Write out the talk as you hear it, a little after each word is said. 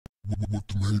what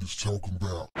them haters talking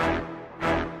about.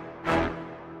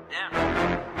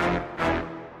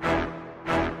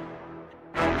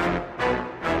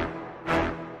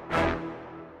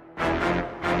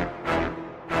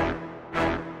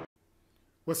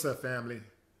 What's up, family?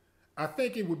 I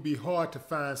think it would be hard to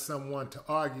find someone to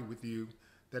argue with you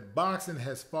that boxing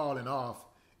has fallen off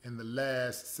in the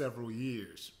last several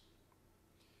years.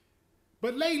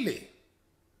 But lately,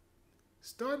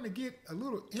 starting to get a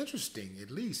little interesting, at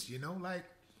least, like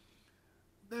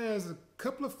there's a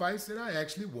couple of fights that I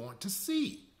actually want to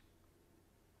see.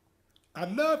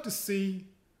 I'd love to see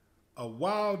a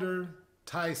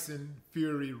Wilder-Tyson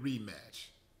Fury rematch.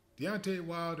 Deontay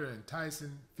Wilder and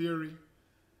Tyson Fury.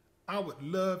 I would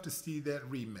love to see that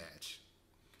rematch.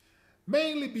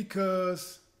 Mainly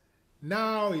because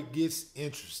now it gets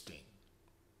interesting.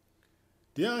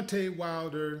 Deontay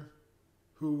Wilder,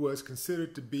 who was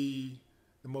considered to be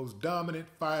the most dominant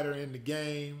fighter in the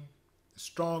game, the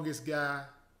strongest guy,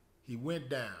 he went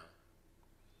down.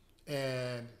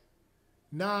 And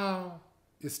now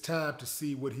it's time to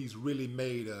see what he's really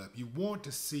made of. You want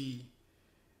to see,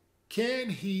 can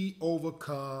he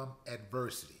overcome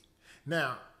adversity?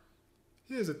 Now,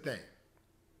 here's the thing.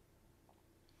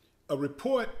 A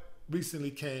report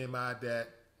recently came out that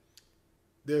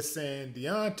they're saying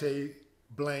Deontay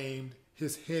blamed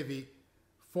his heavy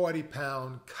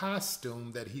 40-pound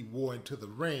costume that he wore into the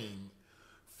ring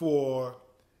for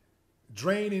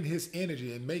draining his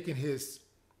energy and making his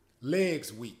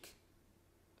legs weak.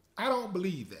 I don't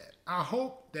believe that. I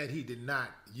hope that he did not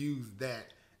use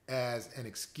that as an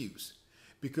excuse,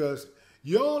 because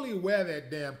you only wear that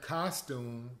damn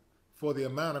costume for the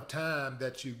amount of time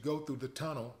that you go through the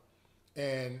tunnel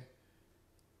and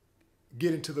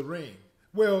get into the ring.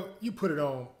 Well, you put it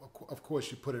on, of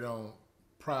course you put it on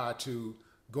prior to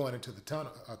going into the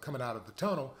tunnel, coming out of the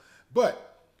tunnel,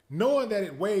 but knowing that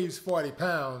it weighs 40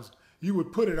 pounds, you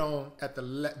would put it on at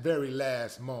the very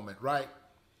last moment, right?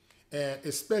 And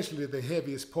especially the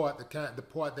heaviest part, the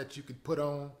part that you could put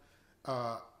on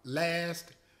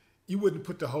last, you wouldn't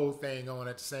put the whole thing on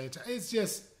at the same time.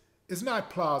 It's not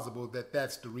plausible that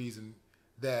that's the reason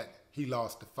that he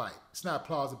lost the fight. It's not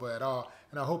plausible at all,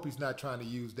 and I hope he's not trying to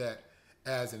use that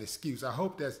as an excuse. I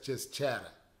hope that's just chatter.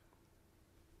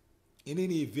 In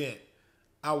any event,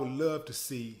 I would love to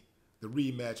see the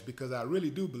rematch, because I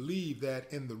really do believe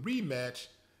that in the rematch,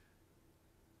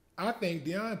 I think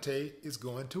Deontay is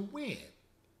going to win.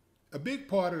 A big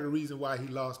part of the reason why he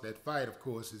lost that fight, of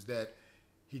course, is that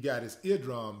he got his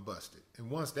eardrum busted.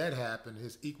 And once that happened,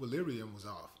 his equilibrium was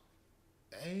off.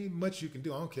 There ain't much you can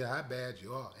do. I don't care how bad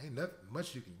you are. Ain't nothing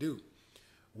much you can do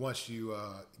once you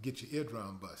get your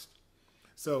eardrum busted.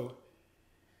 So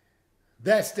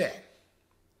that's that.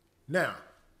 Now,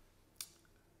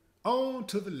 on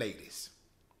to the ladies.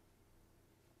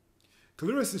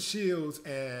 Claressa Shields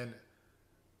and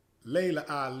Laila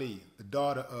Ali, the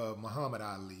daughter of Muhammad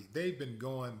Ali, they've been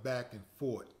going back and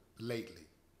forth lately.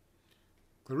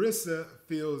 Claressa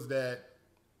feels that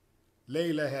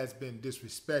Laila has been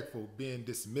disrespectful, being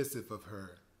dismissive of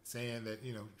her, saying that,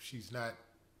 she's not,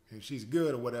 she's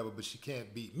good or whatever, but she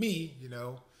can't beat me,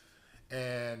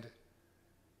 And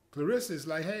Claressa is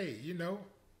like, hey,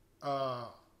 I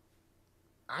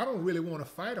don't really want to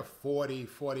fight a 40,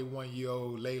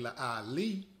 41-year-old Laila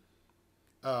Ali.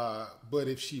 But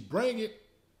if she bring it,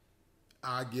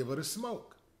 I'll give her the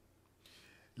smoke.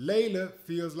 Laila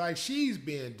feels like she's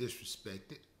being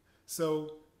disrespected,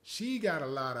 so she got a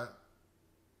lot of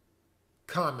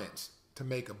comments to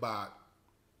make about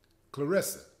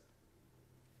Claressa.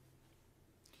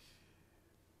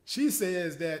 She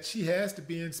says that she has to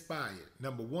be inspired,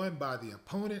 number one, by the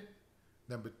opponent,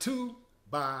 number two,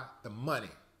 by the money.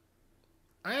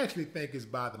 I actually think it's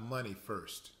by the money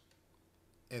first,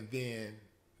 and then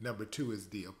number two is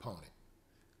the opponent.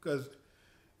 Because,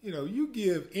 you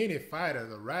give any fighter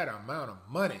the right amount of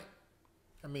money.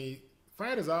 I mean,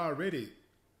 fighters are already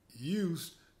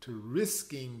used to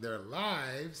risking their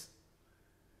lives.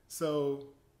 So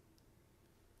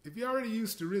if you're already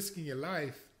used to risking your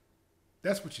life,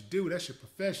 that's what you do. That's your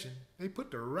profession. They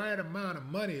put the right amount of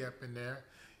money up in there.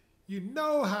 You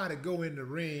know how to go in the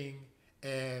ring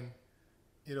and,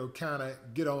 kind of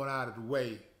get on out of the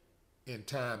way in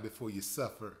time before you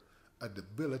suffer a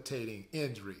debilitating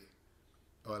injury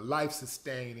or a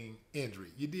life-sustaining injury.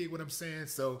 You dig what I'm saying?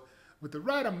 So with the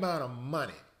right amount of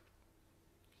money,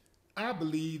 I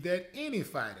believe that any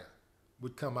fighter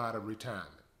would come out of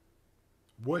retirement.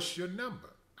 What's your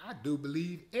number? I do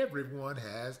believe everyone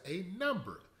has a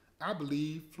number. I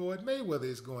believe Floyd Mayweather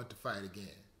is going to fight again.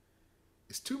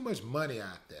 It's too much money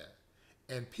out there,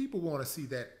 and people want to see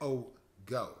that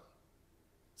go.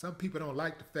 Some people don't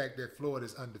like the fact that Floyd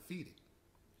is undefeated.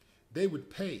 They would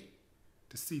pay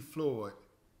to see Floyd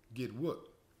get whooped.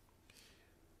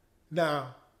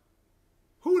 Now,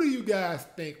 who do you guys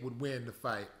think would win the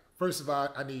fight? First of all,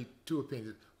 I need two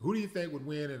opinions. Who do you think would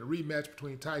win in a rematch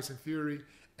between Tyson Fury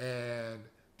and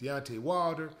Deontay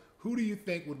Wilder? Who do you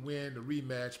think would win the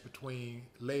rematch between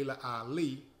Laila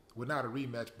Ali? Well, not a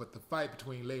rematch, but the fight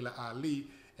between Laila Ali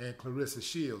and Claressa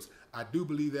Shields. I do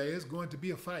believe there is going to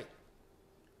be a fight.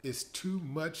 It's too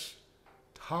much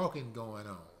talking going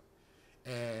on.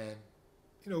 And,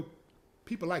 you know,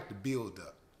 people like to build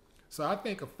up. So I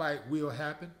think a fight will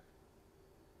happen.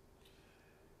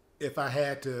 If I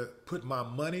had to put my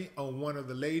money on one of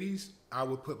the ladies, I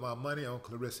would put my money on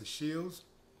Claressa Shields.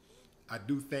 I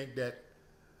do think that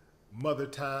Mother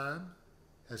Time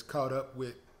has caught up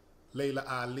with Laila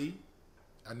Ali.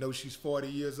 I know she's 40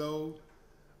 years old,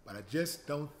 but I just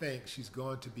don't think she's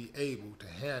going to be able to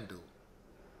handle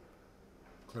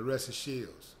Claressa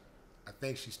Shields. I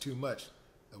think she's too much.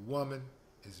 The woman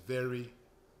is very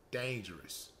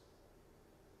dangerous.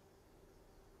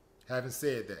 Having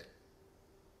said that,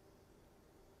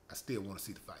 I still want to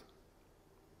see the fight.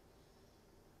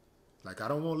 Like, I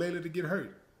don't want Laila to get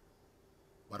hurt,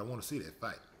 but I want to see that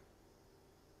fight.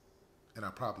 And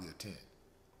I'll probably attend.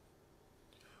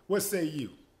 What say you?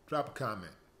 Drop a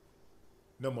comment.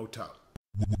 No more talk.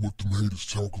 What the haters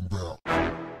talking about?